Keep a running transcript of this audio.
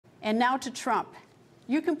And now to Trump.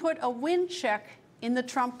 You can put a win check in the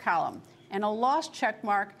Trump column and a loss check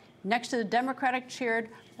mark next to the Democratic-chaired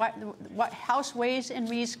House Ways and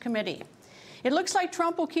Means Committee. It looks like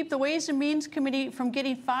Trump will keep the Ways and Means Committee from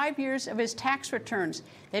getting 5 years of his tax returns.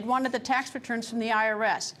 They'd wanted the tax returns from the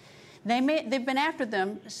IRS. They've been after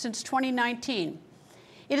them since 2019.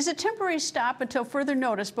 It is a temporary stop until further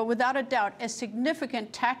notice, but without a doubt, a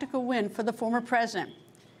significant tactical win for the former president.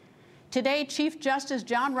 Today, Chief Justice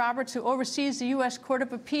John Roberts, who oversees the U.S. Court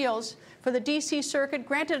of Appeals for the D.C. Circuit,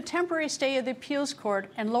 granted a temporary stay of the appeals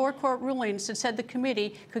court and lower court rulings that said the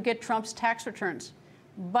committee could get Trump's tax returns.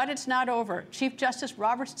 But it's not over. Chief Justice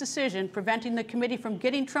Roberts' decision preventing the committee from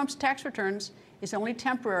getting Trump's tax returns is only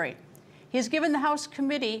temporary. He has given the House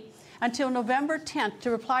committee until November 10th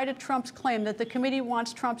to reply to Trump's claim that the committee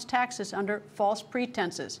wants Trump's taxes under false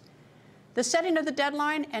pretenses. The setting of the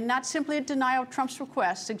deadline, and not simply a denial of Trump's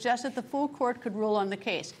request, suggests that the full court could rule on the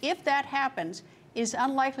case. If that happens, it is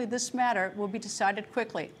unlikely this matter will be decided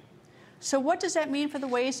quickly. So what does that mean for the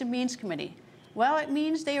Ways and Means Committee? Well, it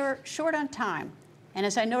means they are short on time. And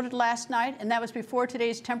as I noted last night, and that was before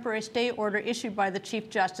today's temporary stay order issued by the Chief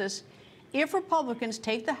Justice, if Republicans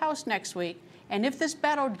take the House next week, and if this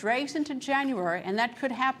battle drags into January, and that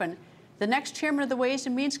could happen, the next chairman of the Ways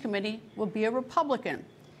and Means Committee will be a Republican.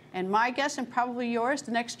 And my guess, and probably yours,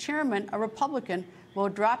 the next chairman, a Republican, will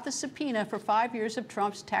drop the subpoena for 5 years of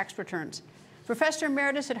Trump's tax returns. Professor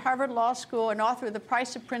Emeritus at Harvard Law School and author of The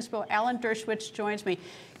Price of Principle, Alan Dershowitz, joins me.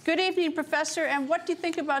 Good evening, Professor, and what do you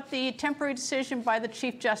think about the temporary decision by the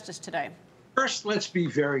Chief Justice today? First, let's be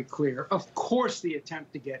very clear. Of course, the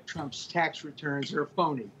attempt to get Trump's tax returns are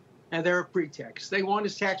phony, and they're a pretext. They want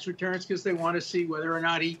his tax returns because they want to see whether or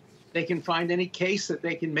not they can find any case that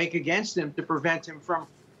they can make against him to prevent him from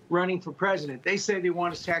running for president. They say they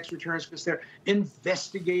want his tax returns because they're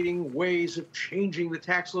investigating ways of changing the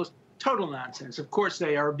tax laws. Total nonsense. Of course,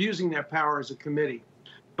 they are abusing their power as a committee.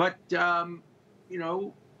 But, you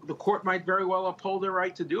know, the court might very well uphold their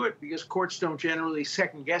right to do it because courts don't generally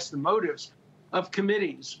second-guess the motives of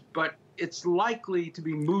committees. But it's likely to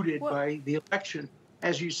be mooted by the election,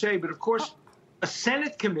 as you say. But, of course, a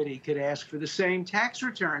Senate committee could ask for the same tax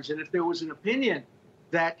returns. And if there was an opinion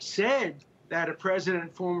that said that a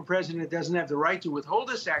president, former president, doesn't have the right to withhold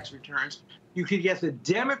his tax returns, you could get the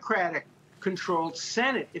Democratic-controlled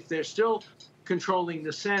Senate, if they're still controlling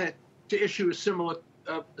the Senate, to issue a similar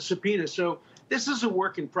subpoena. So this is a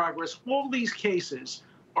work in progress. All these cases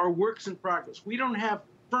are works in progress. We don't have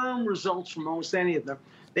firm results from almost any of them.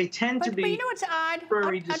 They tend to be. But you know what's odd?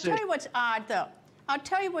 I'll tell you what's odd, though. I'll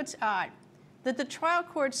tell you what's odd. That the trial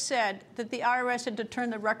court said that the IRS had to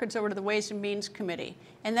turn the records over to the Ways and Means Committee,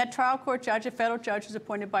 and that trial court judge, a federal judge, was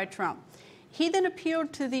appointed by Trump. He then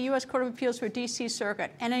appealed to the U.S. Court of Appeals for D.C.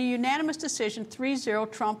 Circuit, and in a unanimous decision,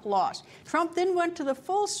 3-0, Trump lost. Trump then went to the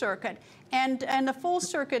full circuit, and the full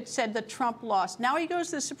circuit said that Trump lost. Now he goes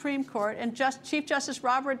to the Supreme Court, and Chief Justice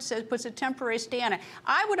Roberts puts a temporary stay on it.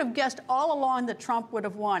 I would have guessed all along that Trump would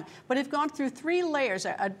have won, but it's gone through 3 layers,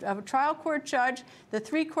 a trial court judge, the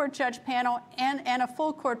 3-court judge panel, and a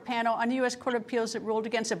full court panel on the U.S. Court of Appeals that ruled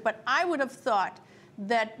against it. But I would have thought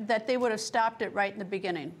that they would have stopped it right in the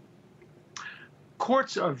beginning.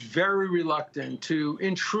 Courts are very reluctant to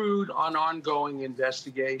intrude on ongoing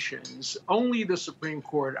investigations. Only the Supreme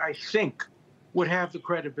Court, I think, would have the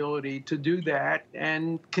credibility to do that.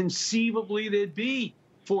 And conceivably, there'd be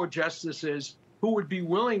 4 justices who would be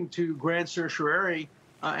willing to grant certiorari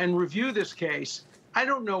and review this case. I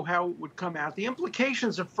don't know how it would come out. The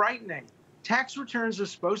implications are frightening. Tax returns are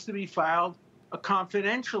supposed to be filed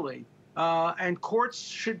confidentially, and courts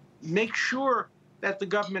should make sure that the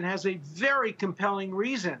government has a very compelling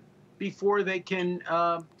reason before they can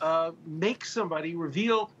make somebody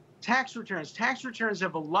reveal tax returns. Tax returns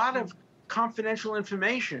have a lot of confidential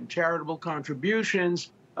information, charitable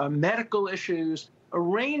contributions, medical issues, a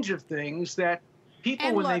range of things that people,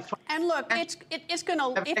 and when look, they find... And look, it's going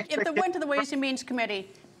to, if it went to the Ways and Means Committee,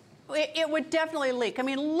 it would definitely leak. I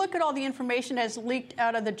mean, look at all the information that's leaked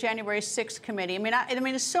out of the January 6th committee. I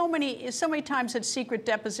mean, so many times that secret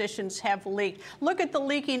depositions have leaked. Look at the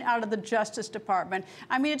leaking out of the Justice Department.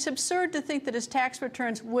 I mean, it's absurd to think that his tax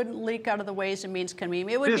returns wouldn't leak out of the Ways and Means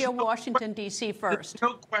Committee. It would be a Washington, D.C. first. There's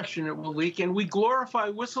no question it will leak, and we glorify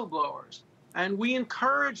whistleblowers. And we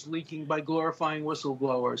encourage leaking by glorifying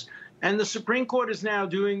whistleblowers. And the Supreme Court is now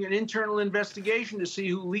doing an internal investigation to see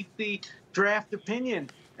who leaked the draft opinion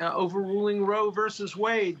overruling Roe versus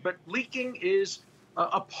Wade. But leaking is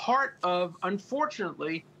a part of,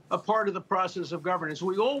 unfortunately, a part of the process of governance.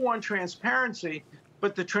 We all want transparency,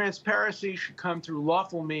 but the transparency should come through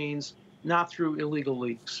lawful means, not through illegal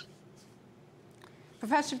leaks.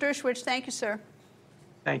 Professor Dershowitz, thank you, sir.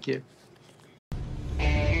 Thank you.